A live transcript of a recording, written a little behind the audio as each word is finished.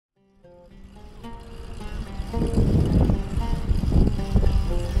I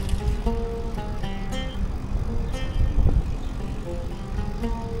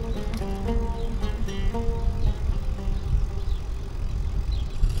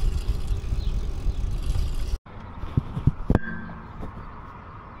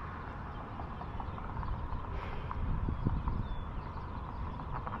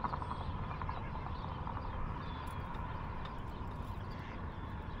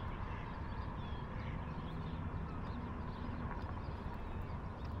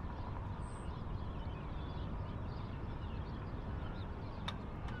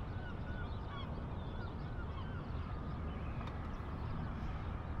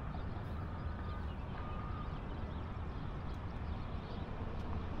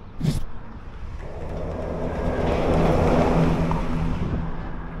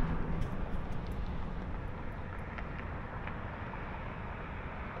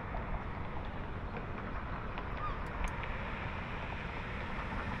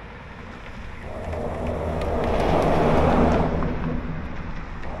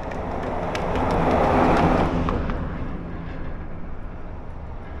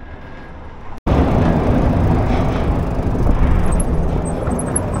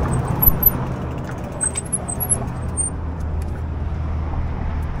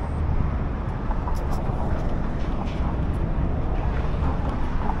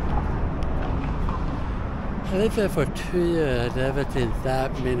lived there for 2 years. Never seen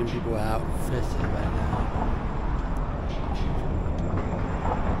that many people out fishing right now.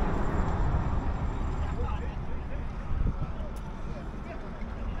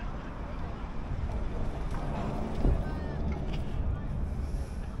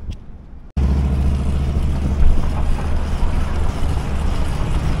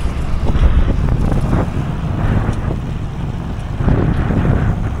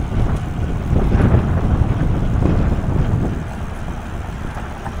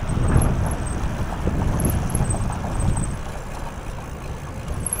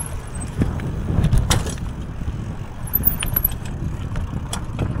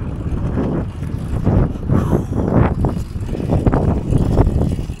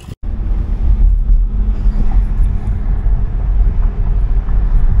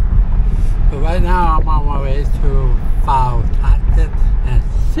 Right now I'm on my way to and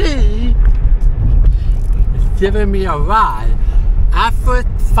she is giving me a ride. After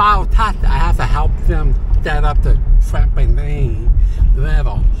I have to help them set up the trampoline. They have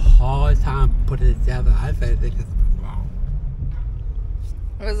a hard time putting it together. I think it's wrong.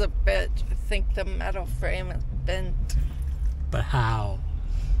 It was a bitch. I think the metal frame is bent. But how?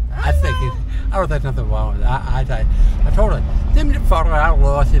 I don't think nothing wrong with it. I told her, give me the photo. I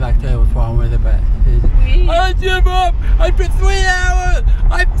lost it like there was wrong with it, but I give up. I've been 3 hours.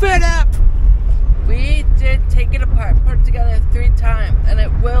 I'm fed up. We did take it apart, put it together 3 times, and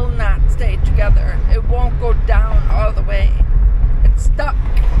it will not stay together. It won't go down all the way. It's stuck.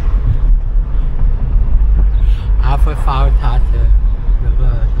 I put flower top to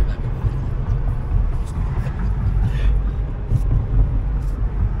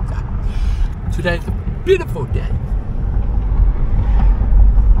Today's a beautiful day.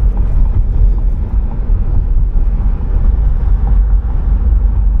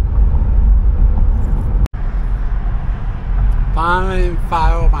 Finally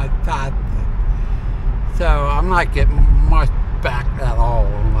follow my thoughts. So I'm not getting much back at all.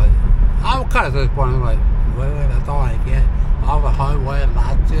 I'm kind of just wondering, well, that's all I get. All the hard way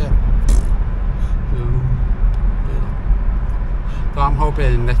last year. So I'm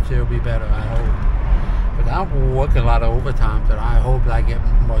hoping next year will be better, I hope. But I'm working a lot of overtime, so I hope I get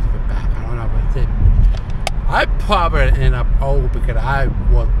most of it back. I don't know, but I probably end up old because I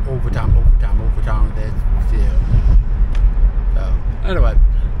work overtime this year. So anyway,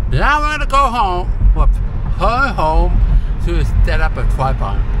 now I'm gonna go home, with her home to set up a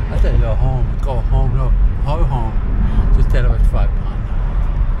tripod. I said go home, no, her home to set up a tripod.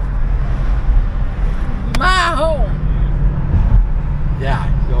 My home. Yeah,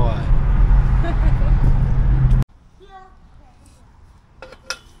 yours.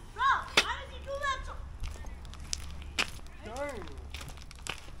 Bro, how did you do that?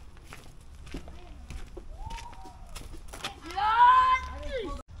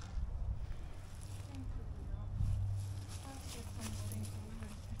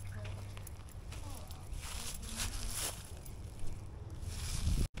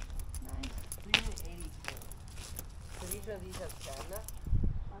 These have China?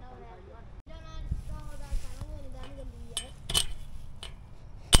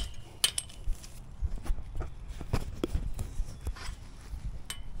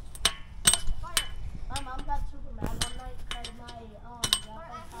 My mom got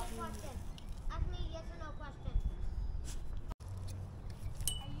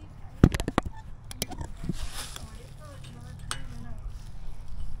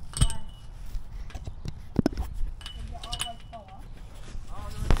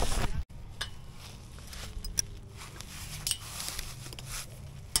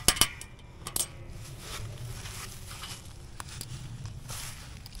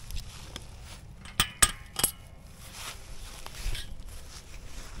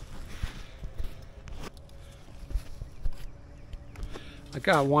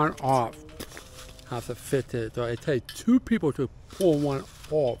got one off. Have to fit it. So it takes 2 people to pull one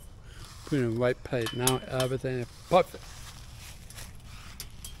off. Put it in the right place. Now everything is perfect.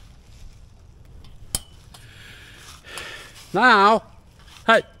 Now,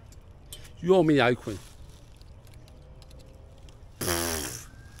 hey, you owe me ice cream.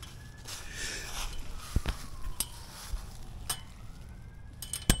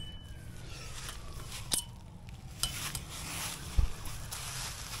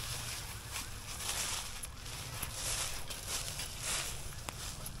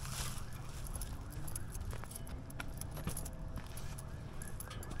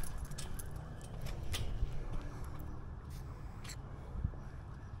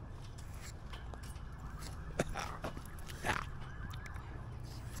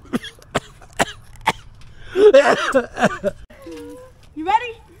 You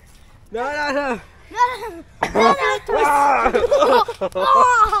ready? No, no, no. No, twist.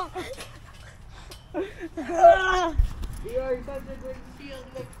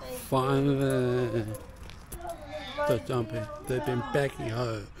 Finally, the jumping. They've been begging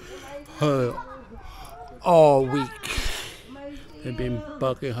her all week. They've been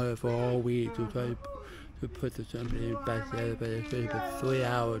bugging her for all week to try to put the jumping back together, but it's been for 3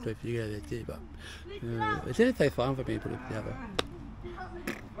 hours to figure it out. It didn't take long for me to put it together.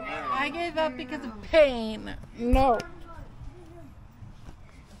 I gave up because of pain. No.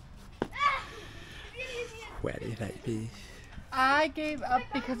 Ready, baby. I gave up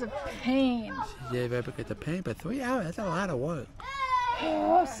because of pain. She gave up because of pain, but 3 hours, that's a lot of work.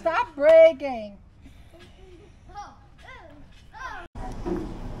 Oh, stop bragging.